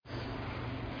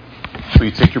Will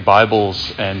you take your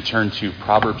Bibles and turn to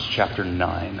Proverbs chapter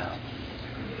 9?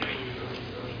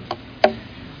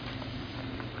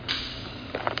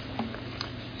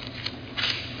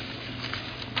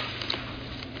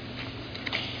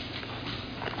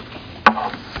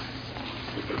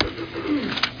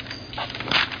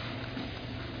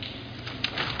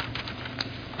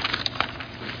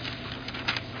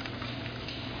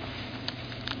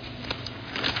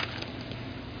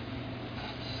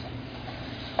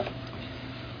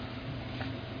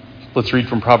 Let's read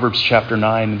from Proverbs chapter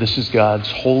 9. This is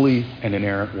God's holy and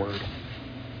inerrant word.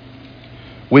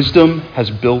 Wisdom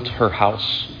has built her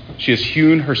house. She has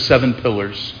hewn her 7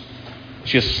 pillars.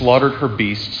 She has slaughtered her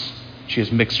beasts. She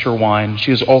has mixed her wine. She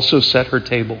has also set her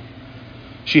table.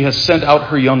 She has sent out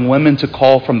her young women to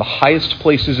call from the highest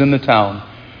places in the town.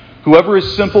 Whoever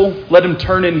is simple, let him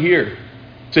turn in here.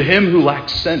 To him who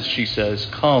lacks sense, she says,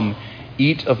 come,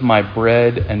 eat of my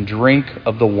bread and drink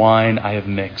of the wine I have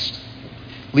mixed.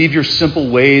 Leave your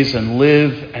simple ways and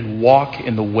live and walk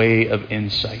in the way of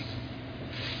insight.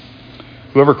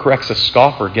 Whoever corrects a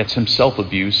scoffer gets himself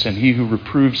abuse, and he who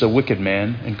reproves a wicked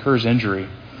man incurs injury.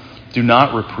 Do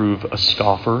not reprove a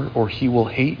scoffer, or he will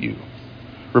hate you.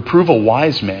 Reprove a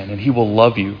wise man, and he will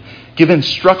love you. Give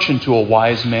instruction to a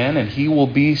wise man, and he will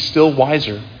be still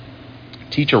wiser.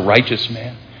 Teach a righteous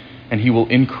man, and he will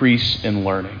increase in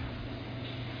learning.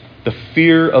 The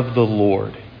fear of the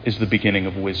Lord is the beginning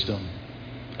of wisdom,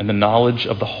 and the knowledge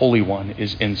of the Holy One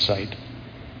is insight.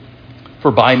 For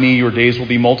by me your days will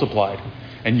be multiplied,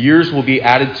 and years will be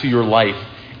added to your life.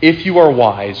 If you are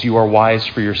wise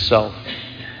for yourself.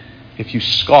 If you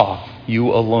scoff,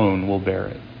 you alone will bear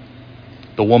it.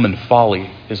 The woman folly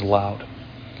is loud.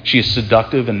 She is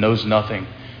seductive and knows nothing.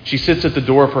 She sits at the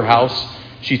door of her house.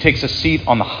 She takes a seat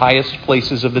on the highest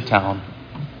places of the town,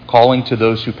 calling to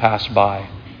those who pass by,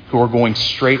 who are going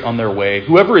straight on their way.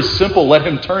 Whoever is simple, let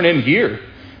him turn in here.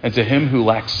 And to him who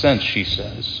lacks sense, she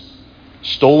says,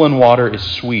 stolen water is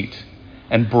sweet,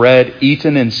 and bread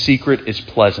eaten in secret is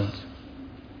pleasant.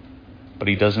 But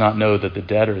he does not know that the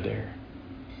dead are there,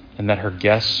 and that her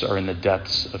guests are in the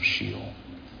depths of Sheol.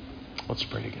 Let's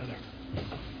pray together.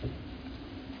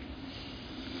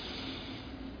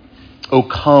 O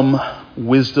come,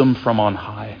 wisdom from on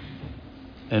high,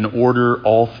 and order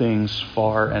all things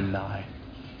far and nigh.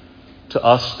 To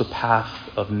us the path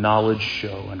of knowledge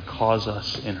show, and cause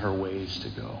us in her ways to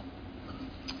go.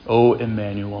 O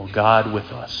Emmanuel, God with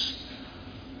us,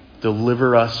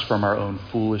 deliver us from our own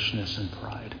foolishness and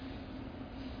pride.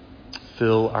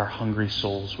 Fill our hungry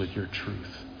souls with your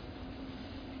truth.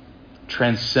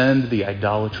 Transcend the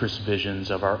idolatrous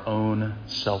visions of our own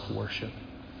self-worship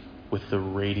with the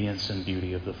radiance and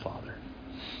beauty of the Father.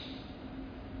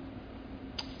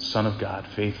 Son of God,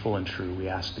 faithful and true, we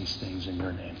ask these things in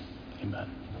your name.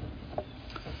 Amen.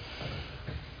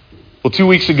 Well, 2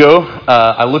 weeks ago,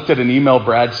 I looked at an email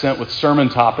Brad sent with sermon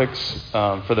topics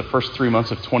for the first 3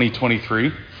 months of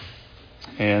 2023.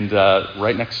 And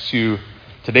right next to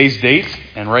today's date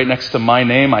and right next to my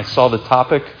name, I saw the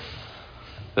topic,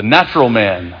 the natural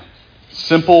man,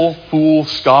 simple, fool,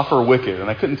 scoffer, wicked.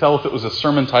 And I couldn't tell if it was a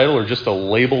sermon title or just a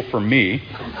label for me.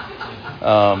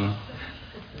 And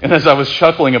as I was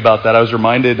chuckling about that, I was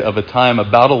reminded of a time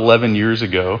about 11 years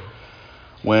ago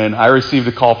when I received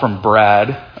a call from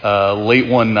Brad late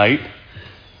one night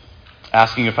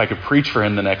asking if I could preach for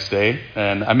him the next day.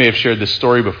 And I may have shared this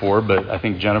story before, but I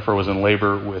think Jennifer was in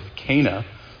labor with Cana,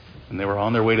 and they were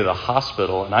on their way to the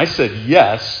hospital. And I said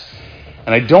yes,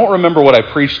 and I don't remember what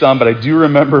I preached on, but I do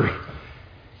remember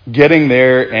getting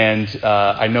there, and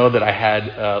I know that I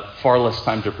had far less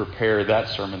time to prepare that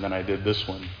sermon than I did this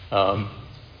one.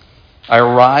 I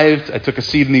arrived, I took a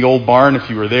seat in the old barn. If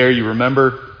you were there, you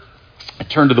remember. I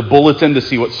turned to the bulletin to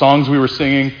see what songs we were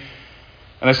singing,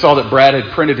 and I saw that Brad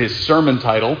had printed his sermon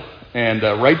title, and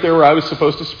right there where I was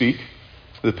supposed to speak,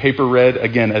 the paper read,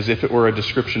 again, as if it were a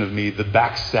description of me, the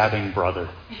backstabbing brother.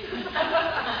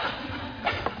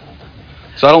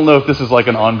 So I don't know if this is like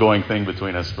an ongoing thing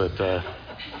between us, but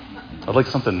I'd like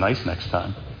something nice next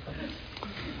time.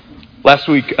 Last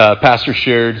week, Pastor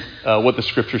shared what the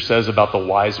scripture says about the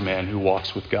wise man who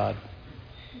walks with God.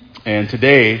 And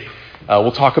today,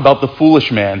 we'll talk about the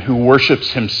foolish man who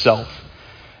worships himself.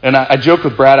 And I joked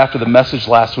with Brad after the message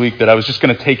last week that I was just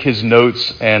going to take his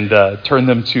notes and turn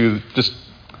them to just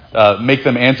make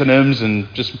them antonyms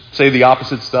and just say the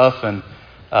opposite stuff, and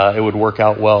it would work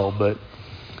out well. But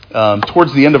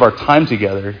towards the end of our time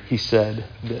together, he said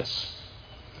this: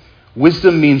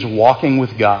 wisdom means walking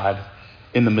with God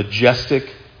in the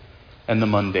majestic and the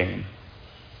mundane.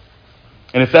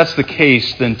 And if that's the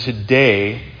case, then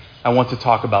today I want to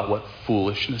talk about what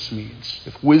foolishness means.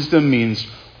 If wisdom means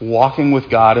walking with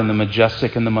God in the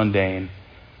majestic and the mundane,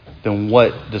 then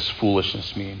what does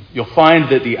foolishness mean? You'll find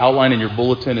that the outline in your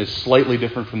bulletin is slightly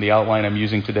different from the outline I'm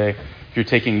using today. If you're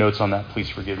taking notes on that, please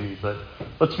forgive me. But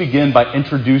let's begin by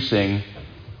introducing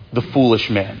the foolish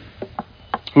man.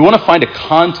 We want to find a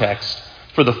context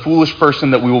for the foolish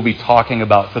person that we will be talking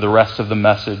about for the rest of the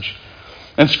message.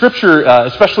 And Scripture,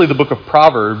 especially the book of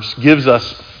Proverbs, gives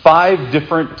us 5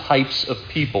 different types of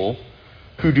people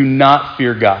who do not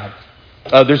fear God.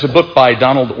 There's a book by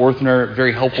Donald Ortner, a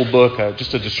very helpful book,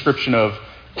 just a description of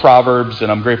Proverbs,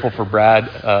 and I'm grateful for Brad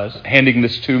handing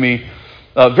this to me.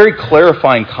 Very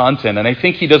clarifying content, and I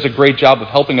think he does a great job of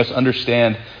helping us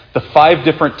understand the 5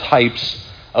 different types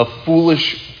of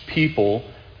foolish people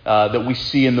that we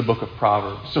see in the book of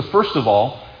Proverbs. So first of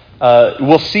all,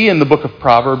 we'll see in the book of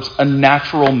Proverbs a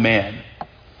natural man.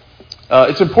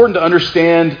 It's important to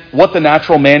understand what the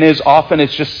natural man is. Often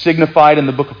it's just signified in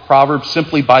the book of Proverbs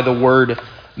simply by the word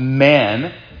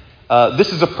man.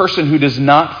 This is a person who does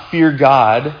not fear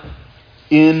God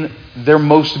in their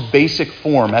most basic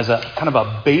form. As a kind of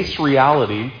a base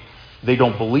reality, they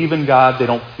don't believe in God, they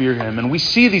don't fear Him. And we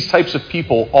see these types of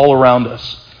people all around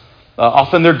us.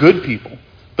 Often they're good people,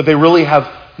 but they really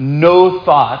have no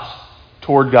thought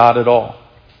toward God at all.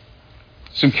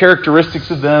 Some characteristics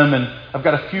of them, and I've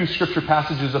got a few scripture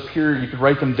passages up here. You could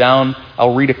write them down.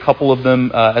 I'll read a couple of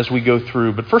them as we go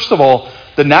through. But first of all,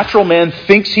 the natural man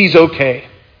thinks he's okay.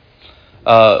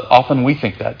 Often we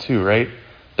think that too, right?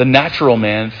 The natural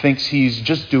man thinks he's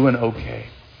just doing okay.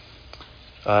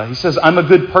 He says, I'm a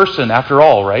good person after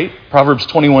all, right? Proverbs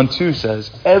 21:2 says,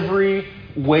 every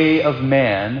way of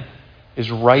man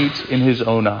is right in his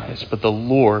own eyes, but the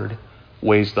Lord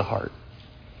weighs the heart.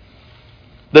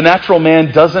 The natural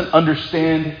man doesn't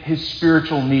understand his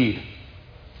spiritual need.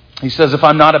 He says, if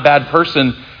I'm not a bad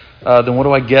person, then what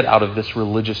do I get out of this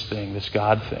religious thing, this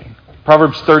God thing?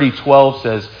 Proverbs 30:12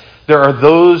 says, there are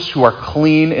those who are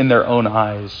clean in their own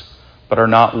eyes, but are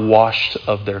not washed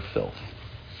of their filth.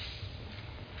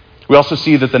 We also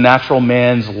see that the natural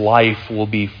man's life will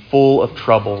be full of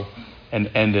trouble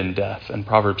and end in death. And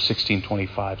Proverbs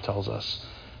 16:25 tells us,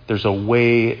 there's a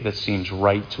way that seems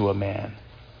right to a man,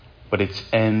 but its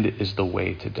end is the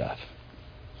way to death.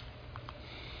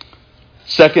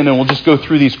 Second, and we'll just go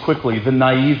through these quickly, the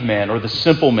naive man or the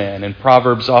simple man. In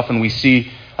Proverbs, often we see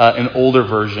in older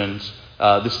versions,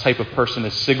 this type of person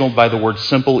is signaled by the word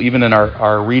simple, even in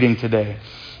our reading today.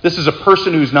 This is a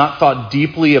person who's not thought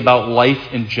deeply about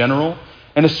life in general,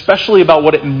 and especially about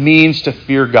what it means to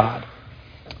fear God.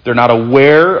 They're not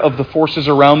aware of the forces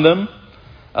around them,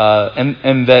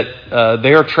 and that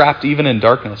they are trapped even in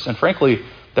darkness. And frankly,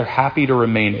 they're happy to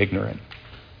remain ignorant.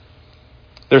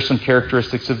 There's some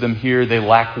characteristics of them here. They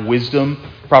lack wisdom.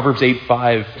 Proverbs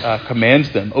 8:5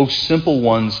 commands them, O simple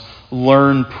ones,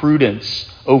 learn prudence.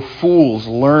 O fools,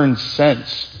 learn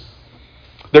sense.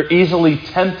 They're easily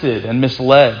tempted and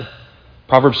misled.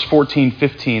 Proverbs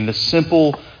 14:15, the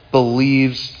simple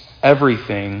believes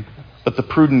everything, but the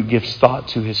prudent gives thought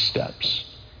to his steps.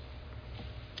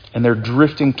 And they're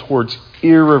drifting towards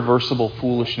irreversible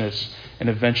foolishness and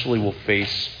eventually will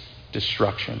face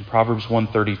destruction. Proverbs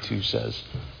 1:32 says,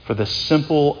 for the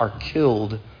simple are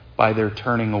killed by their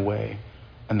turning away,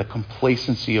 and the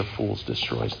complacency of fools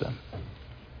destroys them.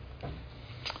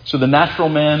 So the natural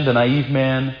man, the naive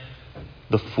man,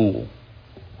 the fool.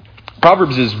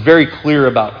 Proverbs is very clear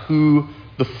about who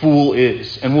the fool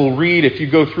is. And we'll read, if you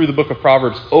go through the book of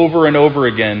Proverbs over and over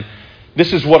again,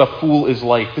 this is what a fool is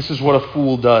like. This is what a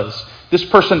fool does. This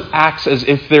person acts as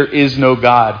if there is no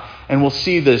God. And we'll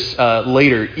see this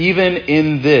later. Even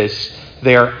in this,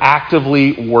 they are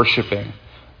actively worshiping.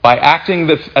 By acting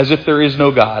as if there is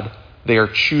no God, they are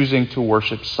choosing to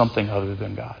worship something other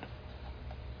than God.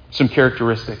 Some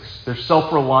characteristics. They're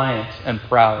self-reliant and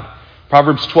proud.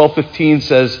 Proverbs 12:15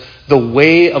 says, the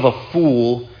way of a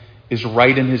fool is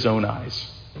right in his own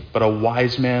eyes, but a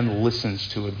wise man listens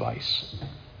to advice.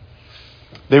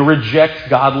 They reject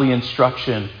godly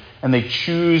instruction, and they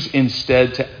choose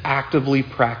instead to actively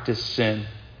practice sin.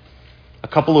 A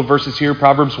couple of verses here,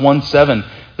 Proverbs 1:7.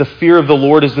 The fear of the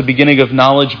Lord is the beginning of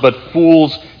knowledge, but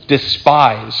fools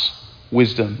despise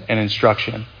wisdom and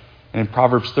instruction. And in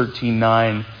Proverbs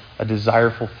 13:9, a desire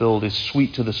fulfilled is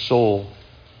sweet to the soul,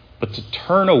 but to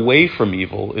turn away from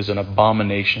evil is an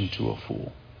abomination to a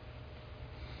fool.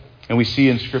 And we see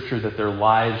in Scripture that their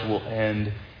lives will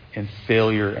end in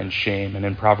failure and shame. And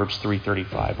in Proverbs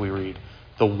 3:35 we read,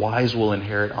 the wise will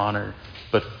inherit honor,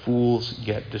 but fools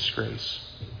get disgrace.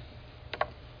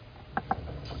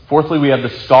 Fourthly, we have the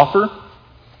scoffer.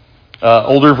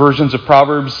 Older versions of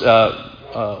Proverbs,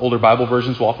 older Bible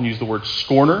versions will often use the word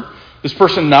scorner. This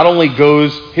person not only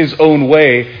goes his own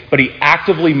way, but he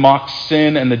actively mocks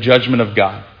sin and the judgment of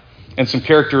God. And some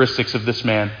characteristics of this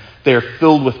man: they are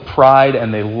filled with pride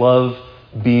and they love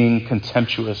being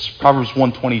contemptuous. Proverbs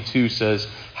 1:22 says,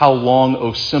 "How long,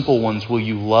 O simple ones, will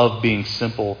you love being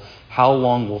simple? How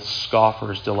long will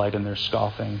scoffers delight in their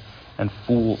scoffing and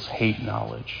fools hate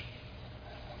knowledge?"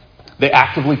 They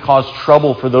actively cause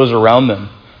trouble for those around them.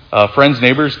 Friends,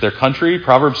 neighbors, their country.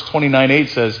 Proverbs 29:8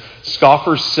 says,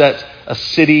 "Scoffers set a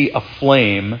city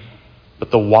aflame,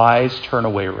 but the wise turn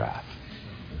away wrath."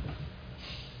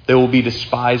 They will be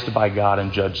despised by God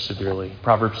and judged severely.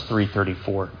 Proverbs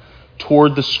 3:34.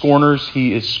 "Toward the scorners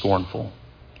he is scornful,"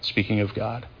 speaking of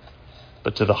God,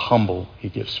 "but to the humble he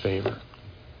gives favor."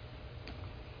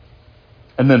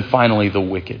 And then finally, the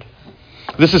wicked.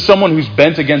 This is someone who's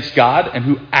bent against God and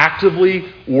who actively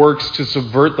works to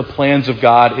subvert the plans of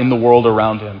God in the world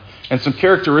around him. And some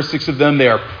characteristics of them: they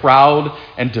are proud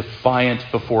and defiant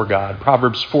before God.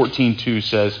 Proverbs 14:2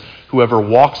 says, "Whoever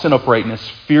walks in uprightness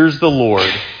fears the Lord,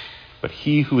 but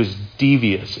he who is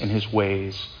devious in his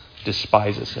ways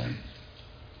despises him."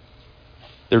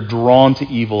 They're drawn to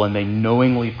evil and they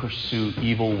knowingly pursue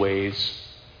evil ways.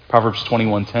 Proverbs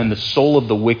 21:10, "The soul of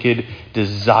the wicked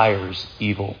desires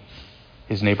evil.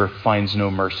 His neighbor finds no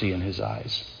mercy in his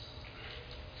eyes."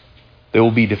 They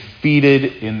will be defeated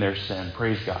in their sin,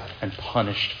 praise God, and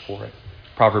punished for it.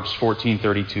 Proverbs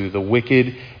 14:32, "The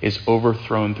wicked is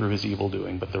overthrown through his evil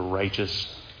doing, but the righteous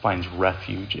finds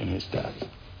refuge in his death."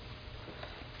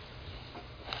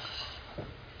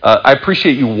 I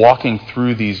appreciate you walking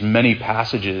through these many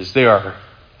passages. There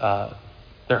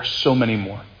are so many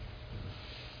more.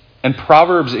 And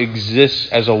Proverbs exists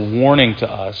as a warning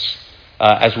to us,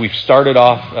 as we've started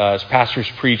off, as pastors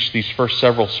preach these first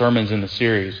several sermons in the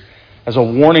series, as a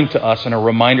warning to us and a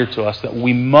reminder to us that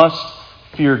we must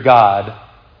fear God,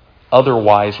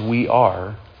 otherwise we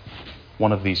are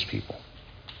one of these people.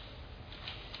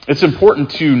 It's important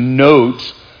to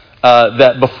note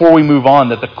that before we move on,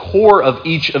 that the core of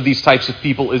each of these types of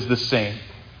people is the same.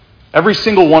 Every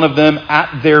single one of them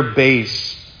at their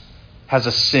base has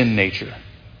a sin nature.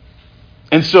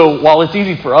 And so while it's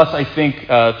easy for us, I think,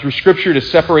 through Scripture to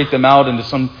separate them out into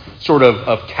some sort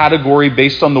of category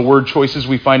based on the word choices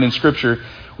we find in Scripture,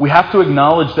 we have to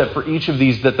acknowledge that for each of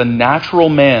these, that the natural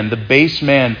man, the base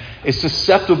man, is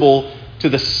susceptible to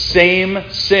the same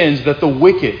sins that the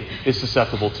wicked is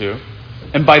susceptible to.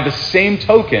 And by the same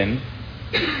token,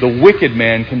 the wicked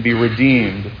man can be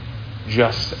redeemed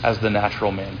just as the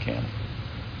natural man can.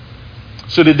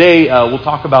 So today we'll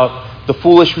talk about the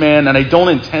foolish man, and I don't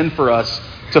intend for us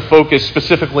to focus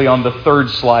specifically on the third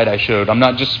slide I showed. I'm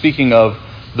not just speaking of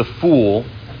the fool.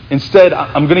 Instead,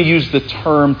 I'm going to use the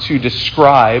term to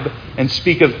describe and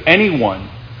speak of anyone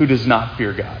who does not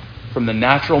fear God, from the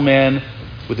natural man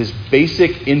with his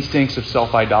basic instincts of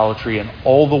self-idolatry and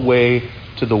all the way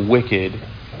to the wicked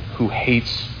who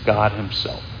hates God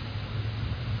himself.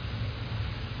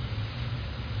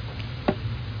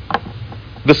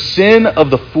 The sin of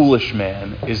the foolish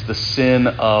man is the sin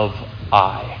of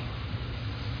I.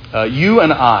 You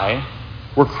and I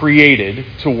were created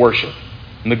to worship.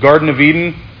 In the Garden of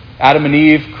Eden, Adam and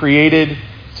Eve created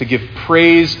to give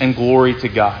praise and glory to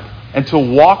God and to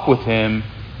walk with him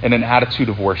in an attitude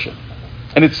of worship.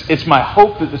 And it's my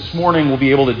hope that this morning we'll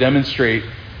be able to demonstrate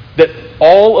that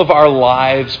all of our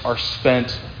lives are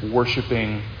spent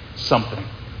worshiping something.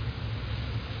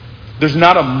 There's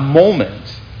not a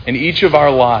moment in each of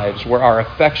our lives where our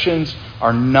affections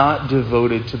are not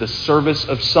devoted to the service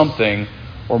of something,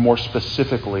 or more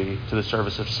specifically, to the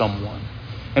service of someone.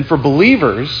 And for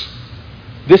believers,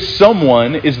 this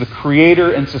someone is the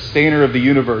creator and sustainer of the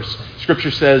universe.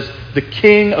 Scripture says, the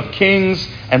King of kings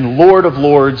and Lord of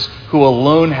lords, who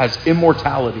alone has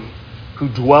immortality, who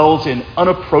dwells in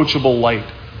unapproachable light.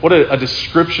 What a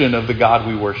description of the God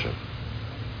we worship.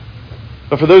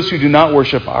 But for those who do not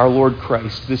worship our Lord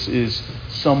Christ, this is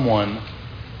someone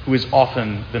who is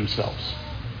often themselves.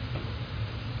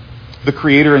 The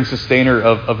creator and sustainer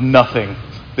of nothing.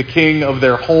 The king of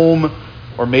their home,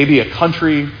 or maybe a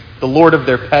country. The lord of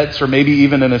their pets, or maybe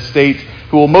even an estate,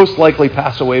 who will most likely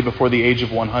pass away before the age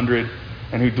of 100,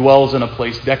 and who dwells in a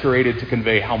place decorated to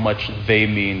convey how much they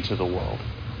mean to the world.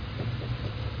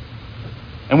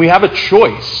 And we have a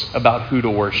choice about who to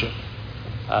worship.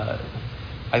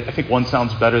 I think one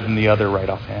sounds better than the other right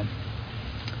offhand.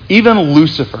 Even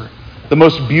Lucifer, the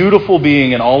most beautiful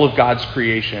being in all of God's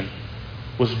creation,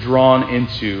 was drawn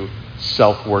into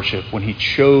self-worship when he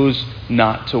chose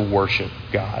not to worship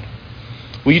God.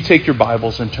 Will you take your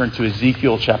Bibles and turn to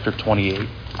Ezekiel chapter 28?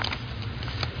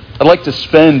 I'd like to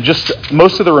spend just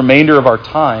most of the remainder of our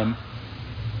time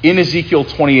in Ezekiel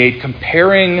 28,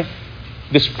 comparing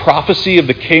this prophecy of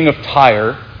the king of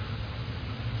Tyre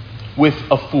with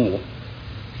a fool,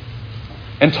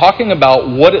 and talking about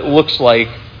what it looks like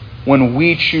when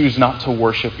we choose not to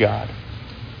worship God.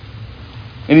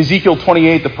 In Ezekiel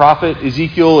 28, the prophet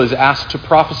Ezekiel is asked to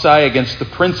prophesy against the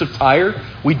prince of Tyre.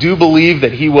 We do believe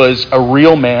that he was a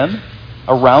real man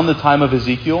around the time of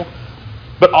Ezekiel.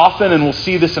 But often, and we'll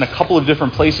see this in a couple of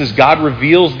different places, God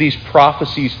reveals these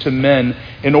prophecies to men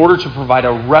in order to provide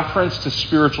a reference to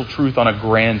spiritual truth on a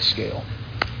grand scale.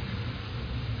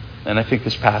 And I think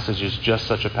this passage is just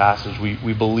such a passage.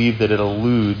 We believe that it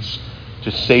alludes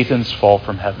to Satan's fall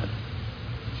from heaven.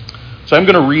 So I'm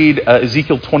going to read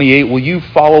Ezekiel 28. Will you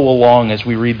follow along as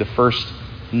we read the first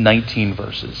 19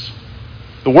 verses?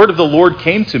 The word of the Lord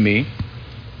came to me,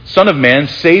 Son of man,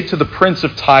 say to the prince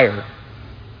of Tyre,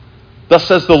 thus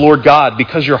says the Lord God,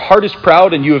 because your heart is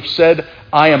proud and you have said,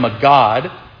 I am a god.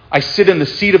 I sit in the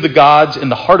seat of the gods in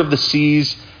the heart of the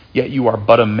seas, yet you are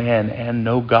but a man and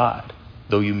no God,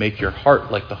 though you make your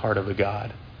heart like the heart of a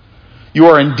god. You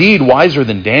are indeed wiser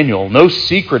than Daniel. No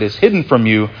secret is hidden from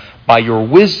you. By your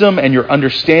wisdom and your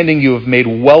understanding you have made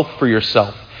wealth for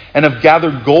yourself and have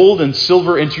gathered gold and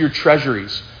silver into your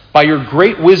treasuries. By your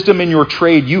great wisdom in your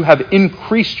trade you have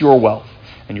increased your wealth,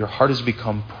 and your heart has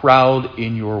become proud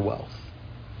in your wealth.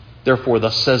 Therefore,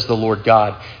 thus says the Lord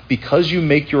God, because you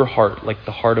make your heart like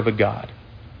the heart of a god,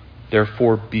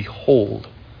 therefore, behold,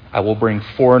 I will bring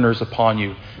foreigners upon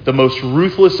you, the most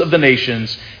ruthless of the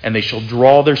nations, and they shall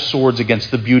draw their swords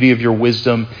against the beauty of your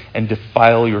wisdom and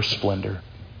defile your splendor.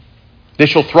 They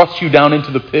shall thrust you down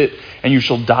into the pit, and you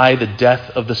shall die the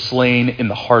death of the slain in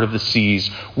the heart of the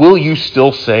seas. Will you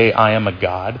still say, I am a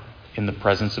god, in the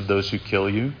presence of those who kill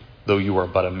you, though you are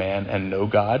but a man and no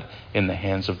God, in the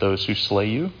hands of those who slay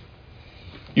you?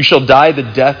 You shall die the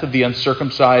death of the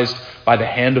uncircumcised by the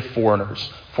hand of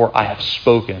foreigners, for I have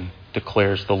spoken,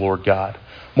 declares the Lord God.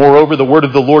 Moreover, the word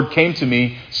of the Lord came to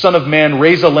me, Son of man,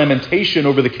 raise a lamentation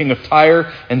over the king of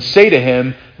Tyre, and say to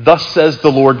him, thus says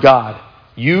the Lord God,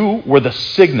 you were the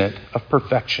signet of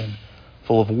perfection,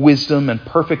 full of wisdom and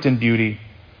perfect in beauty.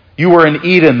 You were in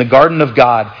Eden, the garden of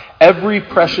God. Every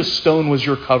precious stone was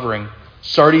your covering,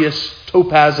 sardius,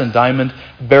 topaz and diamond,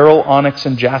 beryl, onyx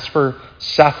and jasper,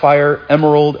 sapphire,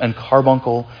 emerald and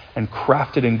carbuncle, and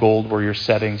crafted in gold were your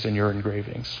settings and your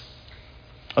engravings.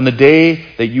 On the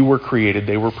day that you were created,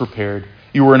 they were prepared.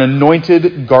 You were an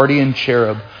anointed guardian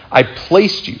cherub. I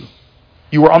placed you.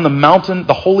 You were on the mountain,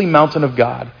 the holy mountain of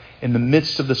God. In the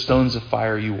midst of the stones of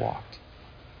fire you walked.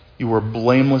 You were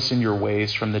blameless in your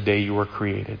ways from the day you were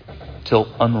created,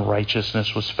 till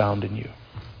unrighteousness was found in you.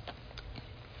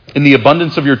 In the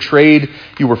abundance of your trade,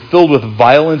 you were filled with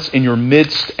violence in your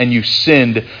midst, and you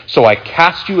sinned. So I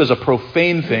cast you as a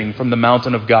profane thing from the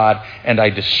mountain of God, and I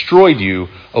destroyed you,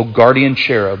 O guardian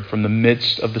cherub, from the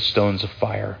midst of the stones of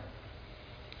fire.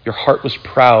 Your heart was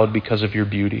proud because of your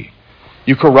beauty.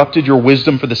 You corrupted your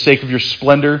wisdom for the sake of your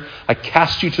splendor. I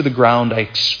cast you to the ground. I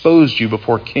exposed you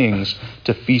before kings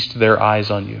to feast their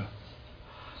eyes on you.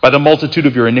 By the multitude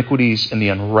of your iniquities and the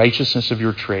unrighteousness of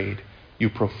your trade, you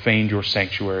profaned your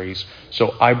sanctuaries.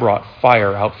 So I brought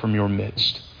fire out from your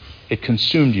midst. It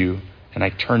consumed you, and I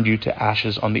turned you to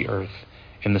ashes on the earth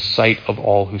in the sight of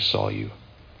all who saw you.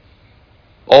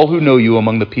 All who know you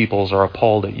among the peoples are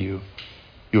appalled at you.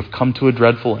 You have come to a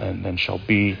dreadful end and shall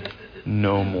be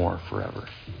no more forever.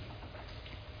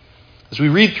 As we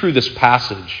read through this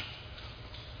passage,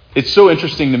 it's so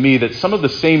interesting to me that some of the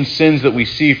same sins that we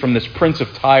see from this prince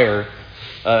of Tyre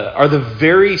are the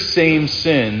very same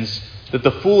sins that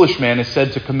the foolish man is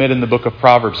said to commit in the book of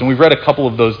Proverbs. And we've read a couple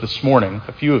of those this morning,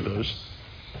 a few of those.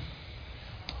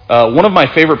 One of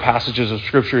my favorite passages of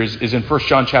Scripture is in 1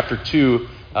 John chapter 2,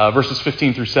 verses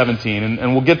 15 through 17.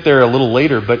 And we'll get there a little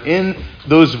later. But in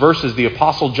those verses, the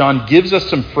Apostle John gives us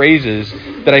some phrases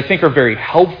that I think are very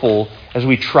helpful as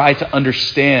we try to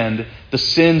understand the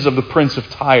sins of the prince of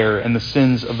Tyre and the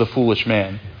sins of the foolish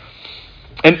man.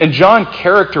 And John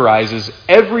characterizes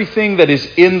everything that is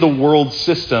in the world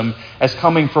system as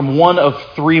coming from one of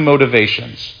three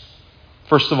motivations.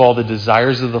 First of all, the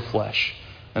desires of the flesh.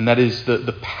 And that is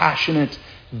the passionate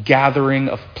gathering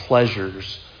of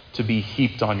pleasures to be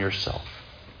heaped on yourself.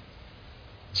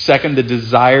 Second, the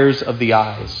desires of the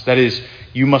eyes. That is,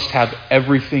 you must have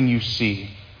everything you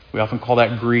see. We often call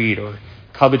that greed or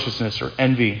covetousness or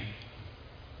envy.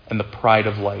 And the pride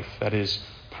of life. That is,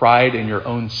 pride in your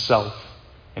own self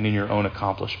and in your own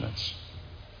accomplishments.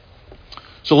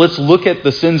 So let's look at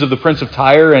the sins of the prince of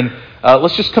Tyre, and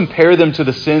let's just compare them to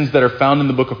the sins that are found in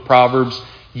the book of Proverbs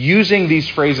using these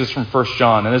phrases from 1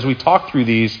 John. And as we talk through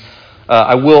these,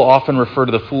 I will often refer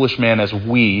to the foolish man as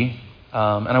we,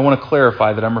 And I want to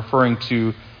clarify that I'm referring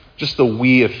to just the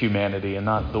we of humanity and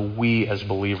not the we as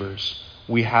believers.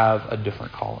 We have a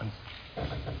different calling.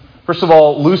 First of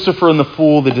all, Lucifer and the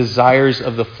fool, the desires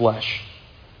of the flesh.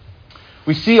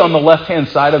 We see on the left-hand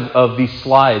side of these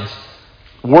slides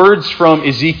words from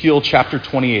Ezekiel chapter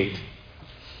 28.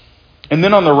 And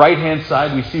then on the right-hand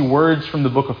side, we see words from the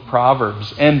book of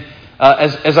Proverbs. And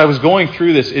as I was going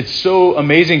through this, it's so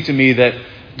amazing to me that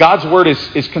God's word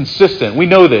is consistent. We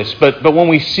know this, but when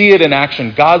we see it in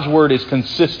action, God's word is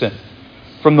consistent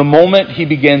from the moment he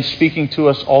begins speaking to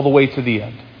us all the way to the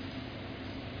end.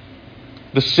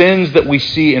 The sins that we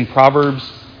see in Proverbs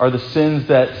are the sins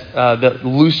that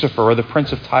Lucifer, or the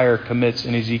prince of Tyre, commits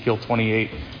in Ezekiel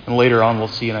 28, and later on we'll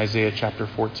see in Isaiah chapter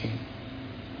 14.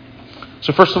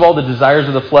 So first of all, the desires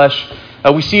of the flesh.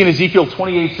 We see in Ezekiel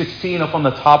 28:16 up on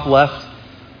the top left,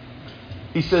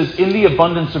 he says, "In the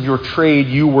abundance of your trade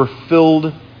you were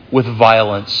filled with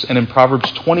violence." And in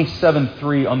Proverbs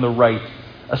 27:3 on the right,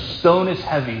 "A stone is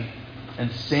heavy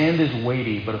and sand is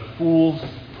weighty, but a fool's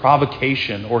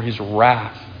provocation or his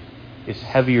wrath is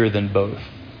heavier than both."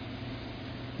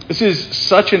 This is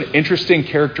such an interesting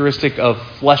characteristic of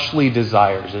fleshly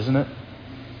desires, isn't it?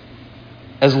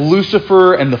 As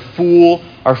Lucifer and the fool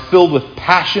are filled with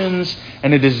passions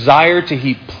and a desire to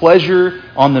heap pleasure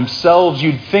on themselves,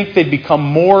 you'd think they'd become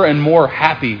more and more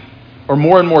happy or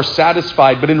more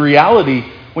satisfied. But in reality,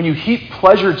 when you heap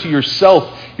pleasure to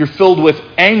yourself, you're filled with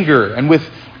anger and with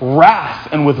wrath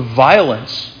and with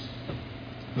violence.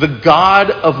 The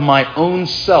God of my own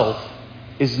self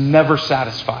is never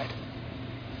satisfied.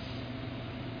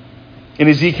 In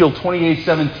Ezekiel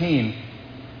 28:17,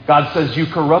 God says, "You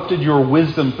corrupted your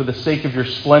wisdom for the sake of your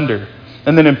splendor."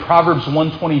 And then in Proverbs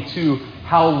 1:22,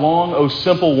 "How long, O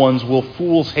simple ones, will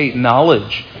fools hate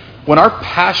knowledge?" When our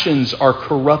passions are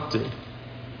corrupted,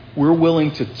 we're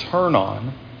willing to turn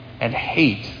on and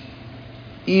hate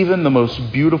even the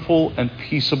most beautiful and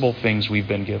peaceable things we've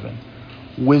been given.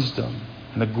 Wisdom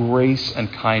and the grace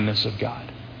and kindness of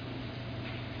God.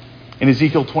 In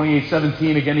Ezekiel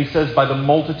 28:17, again he says, "By the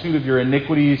multitude of your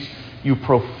iniquities, you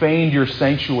profaned your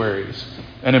sanctuaries."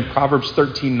 And in Proverbs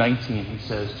 13:19, he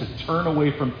says, "To turn away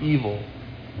from evil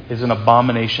is an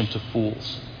abomination to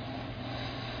fools."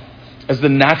 As the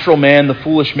natural man, the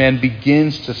foolish man,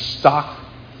 begins to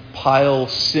stockpile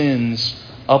sins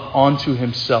up onto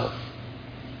himself,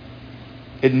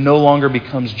 it no longer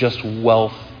becomes just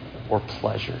wealth or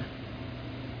pleasure.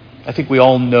 I think we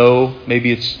all know,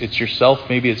 maybe it's yourself,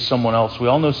 maybe it's someone else. We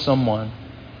all know someone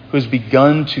who has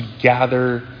begun to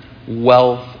gather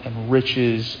wealth and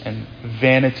riches and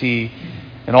vanity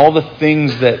and all the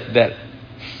things that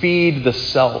feed the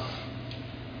self.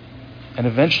 And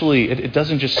eventually, it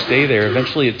doesn't just stay there.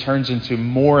 Eventually, it turns into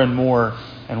more and more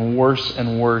and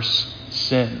worse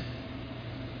sin.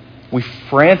 We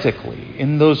frantically,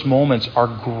 in those moments, are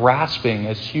grasping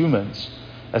as humans,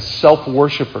 as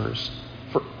self-worshipers,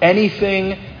 for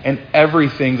anything and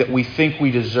everything that we think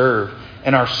we deserve.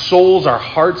 And our souls, our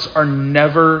hearts are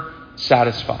never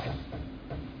satisfied.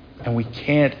 And we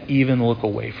can't even look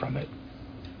away from it.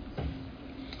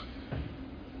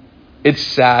 It's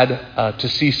sad to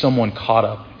see someone caught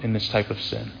up in this type of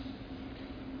sin.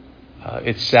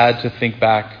 It's sad to think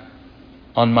back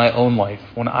on my own life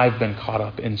when I've been caught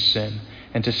up in sin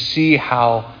and to see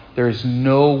how there is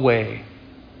no way,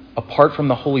 apart from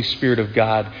the Holy Spirit of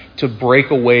God, to break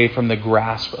away from the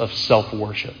grasp of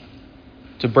self-worship,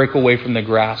 to break away from the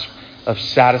grasp of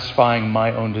satisfying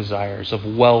my own desires, of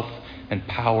wealth and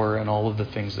power and all of the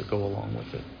things that go along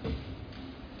with it.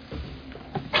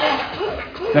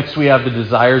 Next, we have the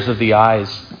desires of the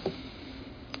eyes.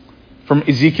 From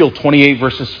Ezekiel 28,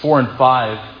 verses 4 and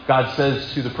 5, God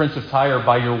says to the prince of Tyre,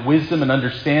 "By your wisdom and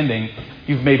understanding,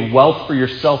 you've made wealth for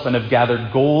yourself and have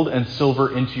gathered gold and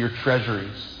silver into your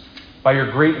treasuries. By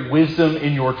your great wisdom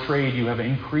in your trade, you have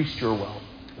increased your wealth,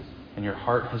 and your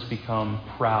heart has become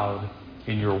proud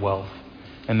in your wealth."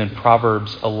 And then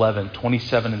Proverbs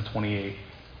 11:27 and 28.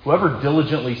 "Whoever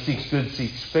diligently seeks good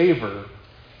seeks favor,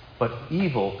 but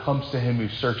evil comes to him who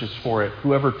searches for it.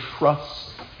 Whoever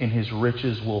trusts in his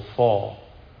riches will fall,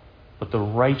 but the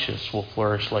righteous will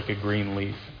flourish like a green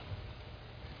leaf."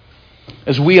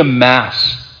 As we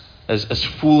amass, as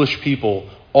foolish people,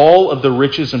 all of the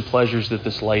riches and pleasures that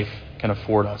this life can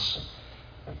afford us,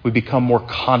 we become more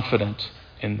confident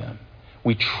in them.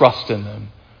 We trust in them,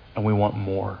 and we want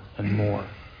more and more.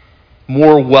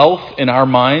 More wealth in our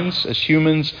minds as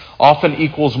humans often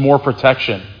equals more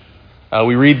protection.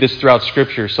 We read this throughout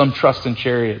Scripture. Some trust in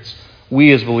chariots.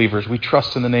 We as believers, we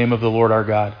trust in the name of the Lord our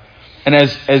God. And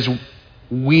as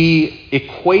we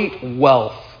equate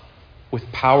wealth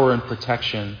with power and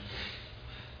protection,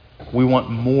 We want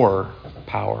more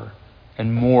power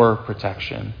and more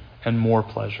protection and more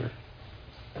pleasure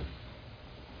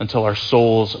until our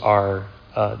souls are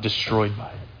destroyed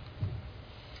by it.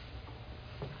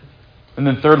 And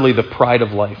then thirdly, the pride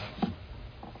of life.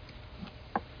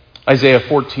 Isaiah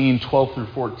 14, 12 through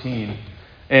 14.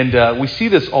 And we see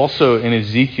this also in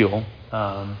Ezekiel.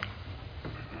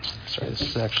 This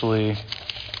is actually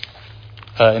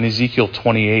in Ezekiel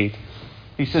 28.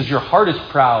 He says, "Your heart is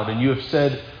proud, and you have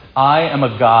said, I am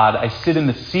a god. I sit in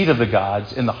the seat of the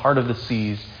gods, in the heart of the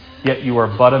seas. Yet you are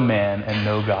but a man and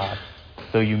no God,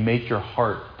 though you make your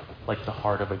heart like the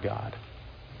heart of a god."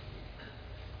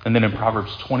 And then in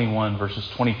Proverbs 21, verses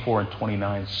 24 and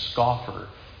 29, "Scoffer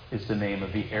is the name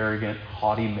of the arrogant,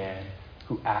 haughty man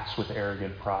who acts with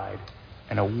arrogant pride,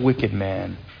 and a wicked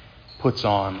man puts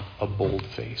on a bold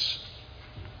face."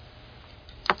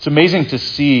 It's amazing to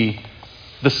see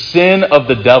the sin of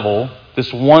the devil,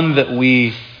 this one that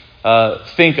we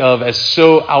think of as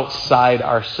so outside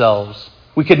ourselves.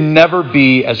 We could never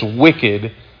be as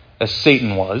wicked as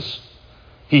Satan was.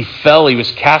 He fell, he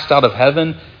was cast out of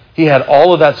heaven. He had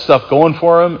all of that stuff going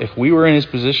for him. If we were in his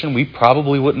position, we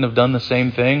probably wouldn't have done the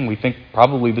same thing. We think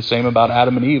probably the same about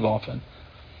Adam and Eve often.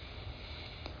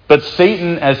 But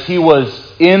Satan, as he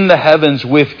was in the heavens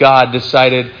with God,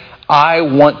 decided, I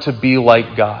want to be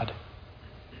like God.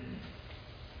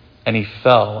 And he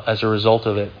fell as a result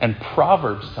of it. And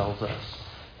Proverbs tells us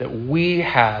that we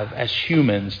have, as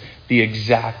humans, the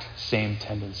exact same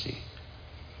tendency.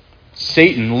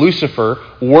 Satan, Lucifer,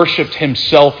 worshipped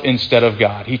himself instead of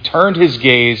God. He turned his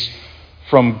gaze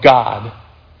from God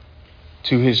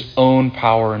to his own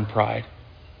power and pride.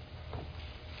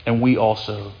 And we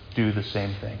also do the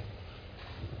same thing.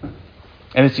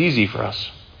 And it's easy for us,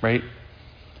 right?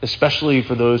 Especially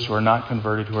for those who are not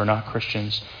converted, who are not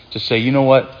Christians, to say, you know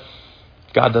what?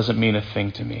 God doesn't mean a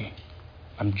thing to me.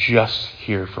 I'm just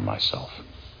here for myself.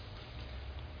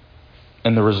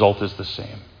 And the result is the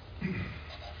same.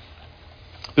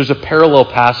 There's a parallel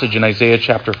passage in Isaiah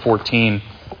chapter 14,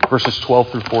 verses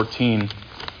 12 through 14.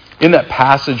 In that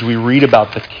passage, we read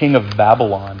about the king of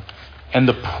Babylon and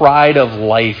the pride of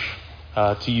life,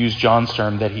 to use John's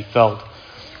term, that he felt.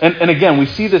 And again, we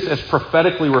see this as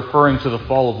prophetically referring to the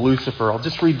fall of Lucifer. I'll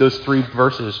just read those 3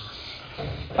 verses.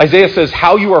 Isaiah says,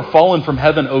 "How you are fallen from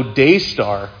heaven, O day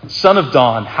star, son of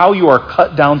dawn, how you are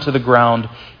cut down to the ground,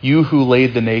 you who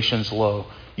laid the nations low.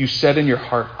 You said in your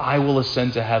heart, I will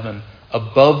ascend to heaven,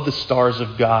 above the stars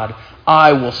of God.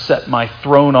 I will set my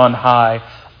throne on high.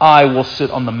 I will sit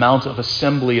on the mount of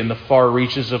assembly in the far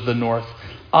reaches of the north.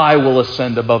 I will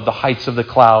ascend above the heights of the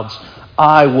clouds.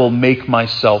 I will make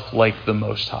myself like the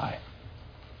Most High."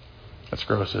 That's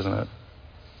gross, isn't it?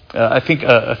 I think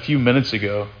a few minutes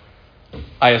ago,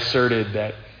 I asserted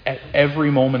that at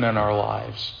every moment in our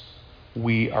lives,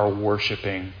 we are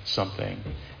worshiping something.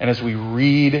 And as we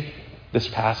read this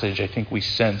passage, I think we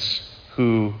sense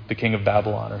who the king of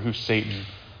Babylon or who Satan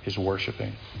is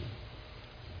worshiping.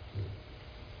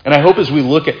 And I hope as we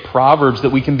look at Proverbs that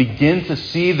we can begin to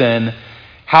see then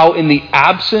how in the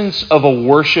absence of a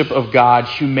worship of God,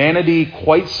 humanity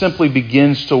quite simply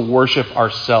begins to worship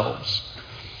ourselves.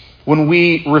 When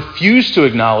we refuse to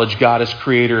acknowledge God as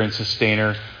creator and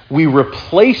sustainer, we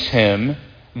replace him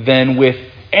then with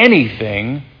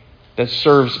anything that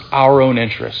serves our own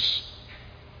interests.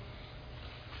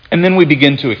 And then we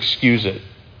begin to excuse it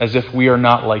as if we are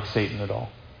not like Satan at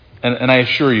all. And I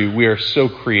assure you, we are so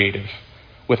creative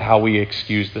with how we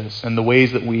excuse this and the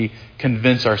ways that we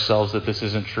convince ourselves that this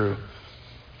isn't true.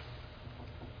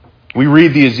 We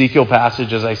read the Ezekiel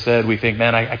passage, as I said, we think,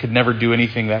 man, I could never do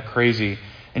anything that crazy.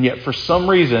 And yet for some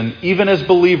reason, even as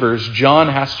believers, John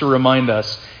has to remind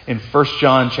us in 1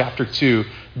 John chapter 2,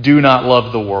 do not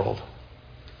love the world.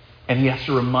 And he has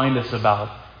to remind us about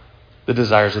the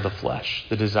desires of the flesh,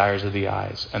 the desires of the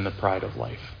eyes, and the pride of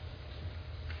life.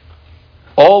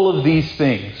 All of these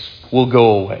things will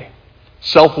go away.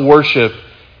 Self-worship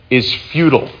is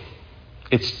futile,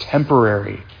 it's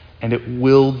temporary, and it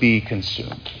will be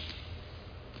consumed.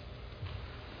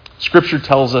 Scripture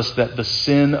tells us that the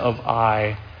sin of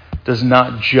I does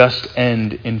not just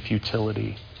end in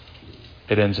futility.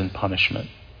 It ends in punishment.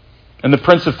 And the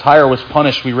prince of Tyre was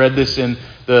punished. We read this in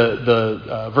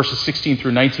the verses 16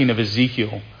 through 19 of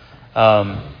Ezekiel.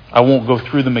 I won't go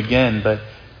through them again, but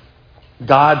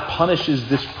God punishes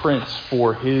this prince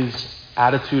for his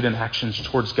attitude and actions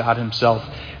towards God himself.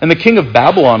 And the king of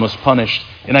Babylon was punished.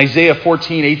 In Isaiah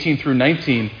 14, 18 through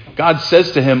 19, God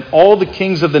says to him, all the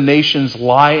kings of the nations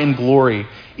lie in glory,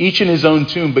 each in his own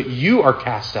tomb, but you are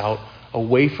cast out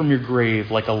away from your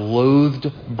grave like a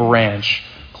loathed branch,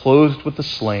 clothed with the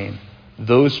slain,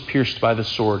 those pierced by the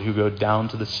sword who go down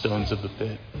to the stones of the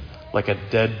pit, like a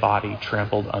dead body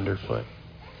trampled underfoot.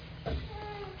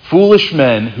 Foolish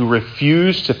men who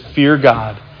refuse to fear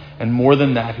God, and more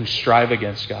than that, who strive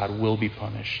against God, will be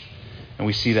punished. And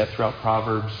we see that throughout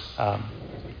Proverbs.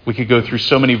 We could go through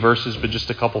so many verses, but just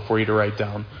a couple for you to write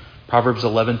down. Proverbs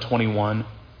 11:21,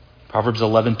 Proverbs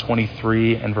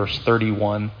 11:23 and verse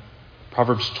 31,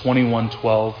 Proverbs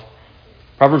 21:12.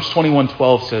 Proverbs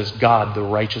 21:12 says, God, the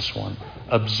righteous one,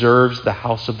 observes the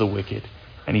house of the wicked,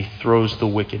 and he throws the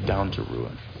wicked down to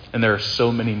ruin. And there are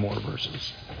so many more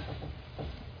verses.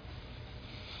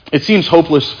 It seems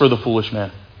hopeless for the foolish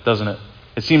man, doesn't it?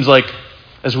 It seems like,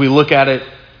 as we look at it,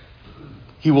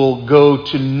 he will go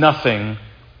to nothing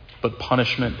but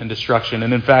punishment and destruction.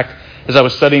 And in fact, as I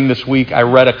was studying this week, I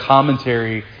read a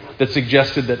commentary that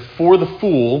suggested that for the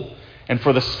fool and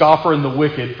for the scoffer and the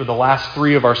wicked, for the last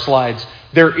three of our slides,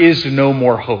 there is no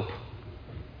more hope.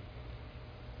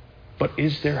 But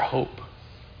is there hope?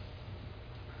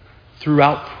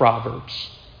 Throughout Proverbs,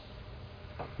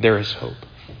 there is hope.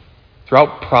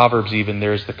 Throughout Proverbs even,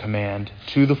 there is the command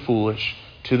to the foolish,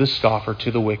 to the scoffer,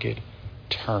 to the wicked,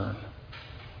 turn.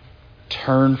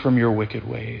 Turn from your wicked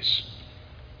ways.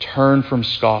 Turn from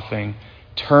scoffing.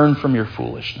 Turn from your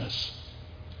foolishness.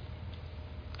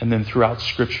 And then throughout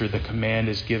Scripture, the command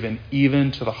is given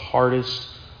even to the hardest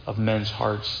of men's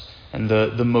hearts and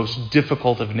the most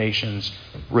difficult of nations,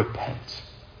 repent.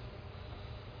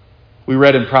 We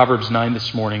read in Proverbs 9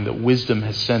 this morning that wisdom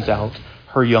has sent out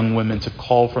her young women to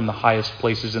call from the highest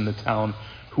places in the town,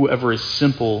 whoever is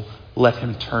simple, let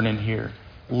him turn in here.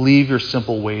 Leave your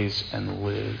simple ways and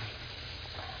live.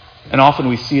 And often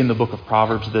we see in the book of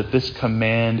Proverbs that this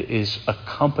command is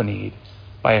accompanied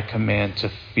by a command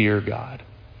to fear God.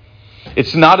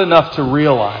 It's not enough to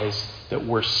realize that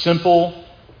we're simple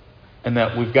and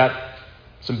that we've got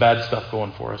some bad stuff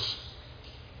going for us.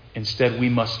 Instead, we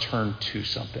must turn to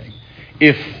something.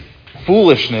 If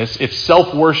foolishness, if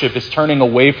self-worship is turning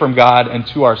away from God and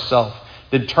to ourselves,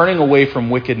 then turning away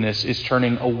from wickedness is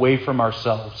turning away from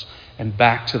ourselves and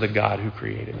back to the God who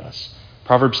created us.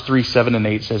 Proverbs 3:7 and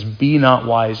 8 says, be not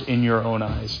wise in your own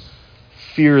eyes.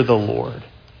 Fear the Lord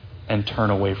and turn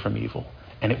away from evil.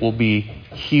 And it will be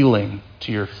healing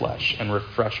to your flesh and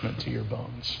refreshment to your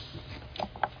bones.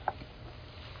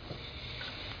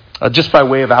 Just by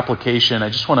way of application, I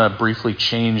just want to briefly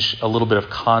change a little bit of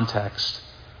context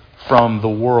from the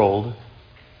world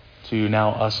to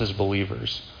now us as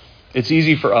believers. It's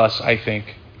easy for us, I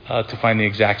think, to find the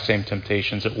exact same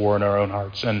temptations at war in our own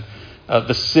hearts. And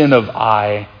the sin of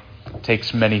I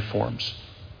takes many forms.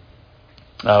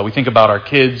 We think about our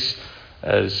kids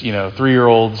as,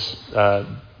 3-year-olds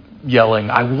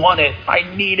yelling, I want it,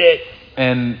 I need it.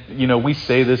 And, we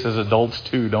say this as adults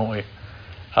too, don't we?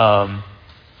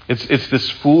 It's this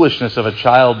foolishness of a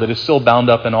child that is still bound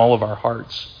up in all of our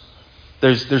hearts.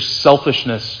 There's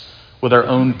selfishness with our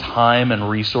own time and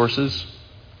resources.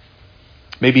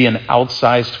 Maybe an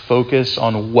outsized focus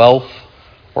on wealth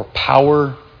or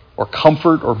power or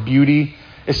comfort or beauty,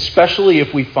 especially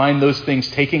if we find those things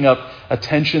taking up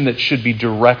attention that should be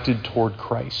directed toward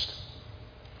Christ.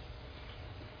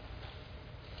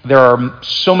 There are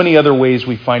so many other ways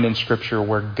we find in Scripture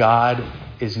where God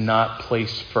is not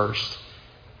placed first,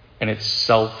 and it's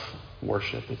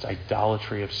self-worship, it's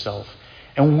idolatry of self.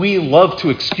 And we love to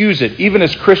excuse it, even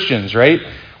as Christians, right?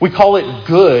 We call it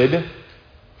good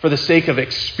for the sake of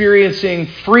experiencing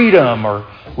freedom, or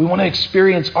we want to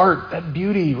experience art. That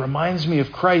beauty reminds me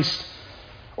of Christ.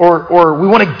 Or we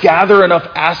want to gather enough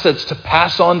assets to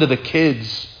pass on to the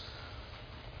kids.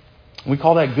 We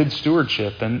call that good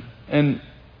stewardship. And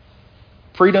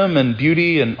freedom and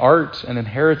beauty and art and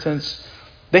inheritance,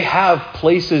 they have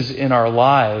places in our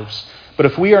lives. But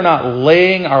if we are not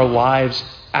laying our lives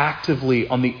actively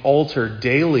on the altar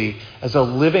daily as a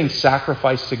living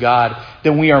sacrifice to God,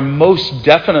 then we are most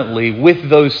definitely, with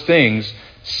those things,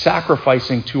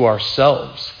 sacrificing to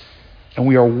ourselves. And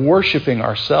we are worshiping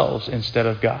ourselves instead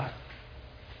of God.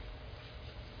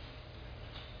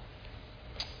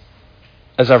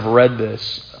 As I've read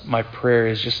this, my prayer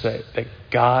is just that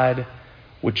God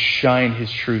would shine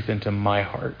His truth into my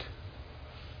heart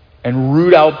and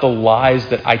root out the lies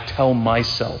that I tell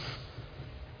myself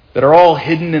that are all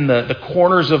hidden in the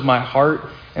corners of my heart,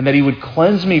 and that He would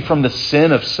cleanse me from the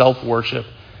sin of self-worship,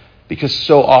 because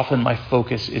so often my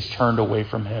focus is turned away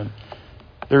from Him.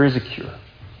 There is a cure.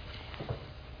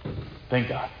 Thank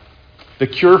God. The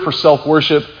cure for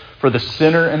self-worship for the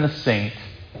sinner and the saint,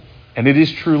 and it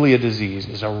is truly a disease,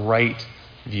 is a right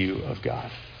view of God.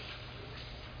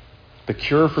 The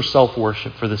cure for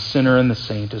self-worship for the sinner and the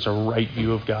saint is a right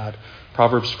view of God.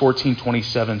 Proverbs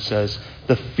 14:27 says,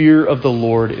 "The fear of the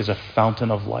Lord is a fountain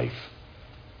of life,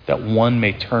 that one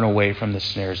may turn away from the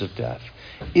snares of death."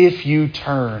 If you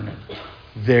turn,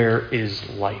 there is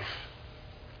life.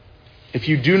 If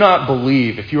you do not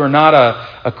believe, if you are not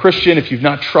a Christian, if you've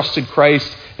not trusted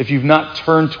Christ, if you've not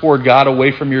turned toward God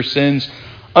away from your sins,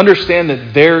 understand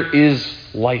that there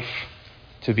is life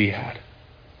to be had.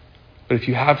 But if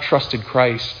you have trusted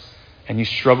Christ and you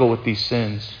struggle with these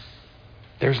sins,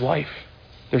 there's life.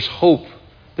 There's hope.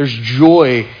 There's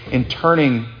joy in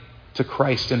turning to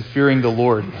Christ and fearing the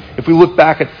Lord. If we look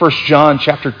back at 1 John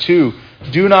chapter 2,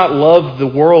 do not love the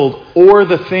world or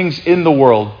the things in the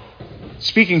world.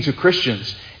 Speaking to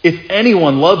Christians, if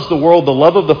anyone loves the world, the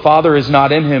love of the Father is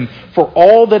not in him. For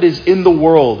all that is in the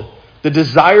world, the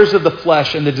desires of the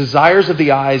flesh and the desires of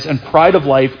the eyes and pride of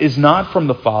life is not from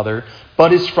the Father,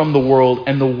 but is from the world.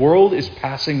 And the world is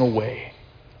passing away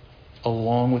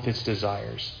along with its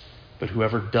desires. But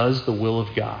whoever does the will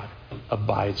of God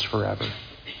abides forever.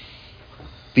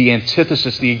 The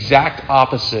antithesis, the exact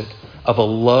opposite of a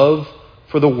love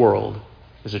for the world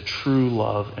is a true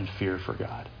love and fear for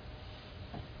God.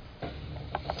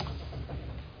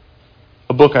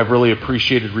 A book I've really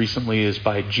appreciated recently is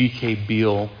by G.K.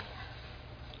 Beale.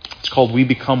 It's called We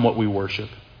Become What We Worship.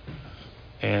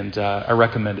 And I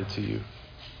recommend it to you.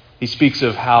 He speaks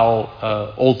of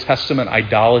how Old Testament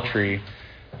idolatry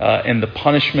and the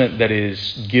punishment that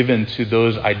is given to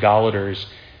those idolaters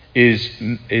is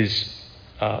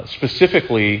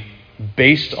specifically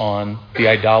based on the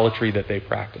idolatry that they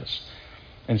practice.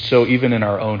 And so even in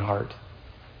our own heart,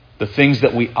 the things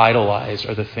that we idolize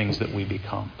are the things that we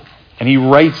become. And he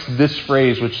writes this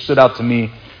phrase, which stood out to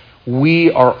me: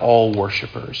 we are all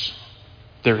worshipers.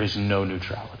 There is no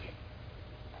neutrality.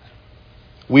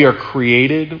 We are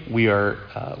created, we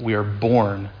are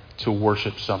born to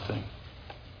worship something.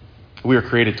 We are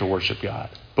created to worship God.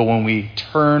 But when we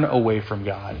turn away from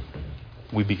God,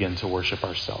 we begin to worship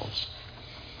ourselves.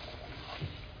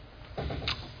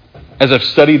 As I've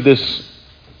studied this,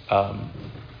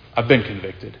 I've been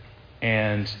convicted.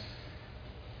 And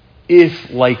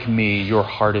if, like me, your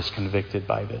heart is convicted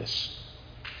by this,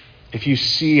 if you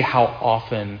see how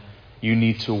often you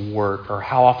need to work, or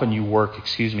how often you work,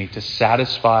 to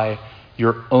satisfy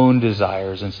your own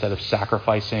desires instead of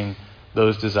sacrificing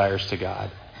those desires to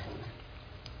God,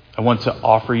 I want to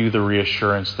offer you the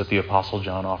reassurance that the Apostle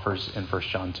John offers in 1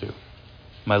 John 2.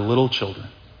 My little children,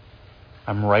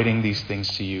 I'm writing these things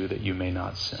to you that you may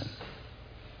not sin.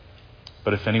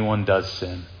 But if anyone does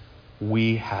sin,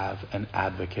 we have an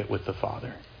advocate with the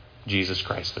Father, Jesus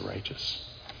Christ the righteous.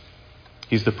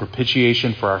 He's the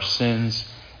propitiation for our sins,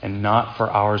 and not for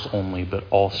ours only, but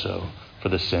also for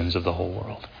the sins of the whole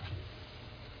world.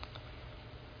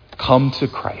 Come to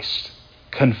Christ.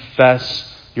 Confess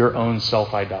your own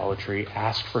self-idolatry.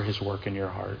 Ask for his work in your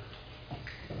heart.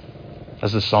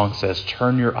 As the song says,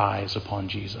 turn your eyes upon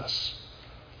Jesus.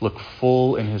 Look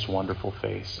full in his wonderful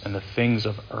face, and the things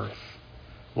of earth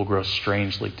will grow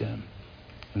strangely dim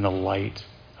in the light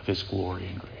of his glory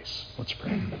and grace. Let's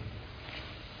pray.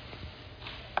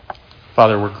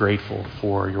 Father, we're grateful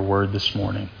for your word this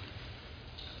morning.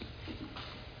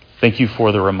 Thank you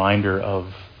for the reminder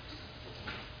of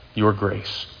your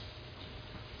grace,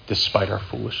 despite our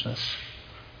foolishness.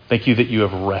 Thank you that you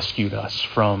have rescued us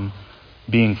from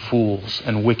being fools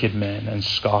and wicked men and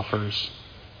scoffers,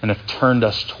 and have turned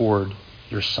us toward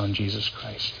your Son, Jesus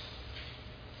Christ.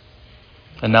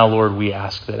 And now, Lord, we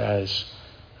ask that as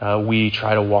we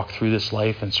try to walk through this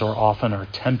life and so often are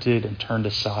tempted and turned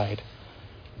aside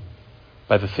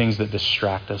by the things that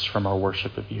distract us from our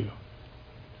worship of you,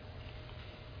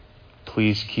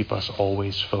 please keep us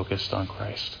always focused on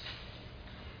Christ.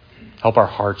 Help our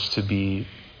hearts to be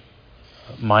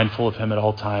mindful of him at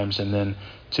all times, and then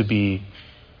to be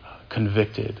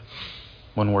convicted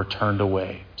when we're turned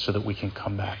away, so that we can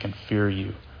come back and fear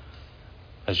you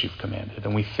as you've commanded.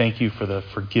 And we thank you for the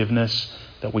forgiveness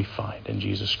that we find in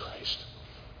Jesus Christ.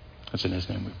 It's in his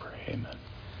name we pray. Amen.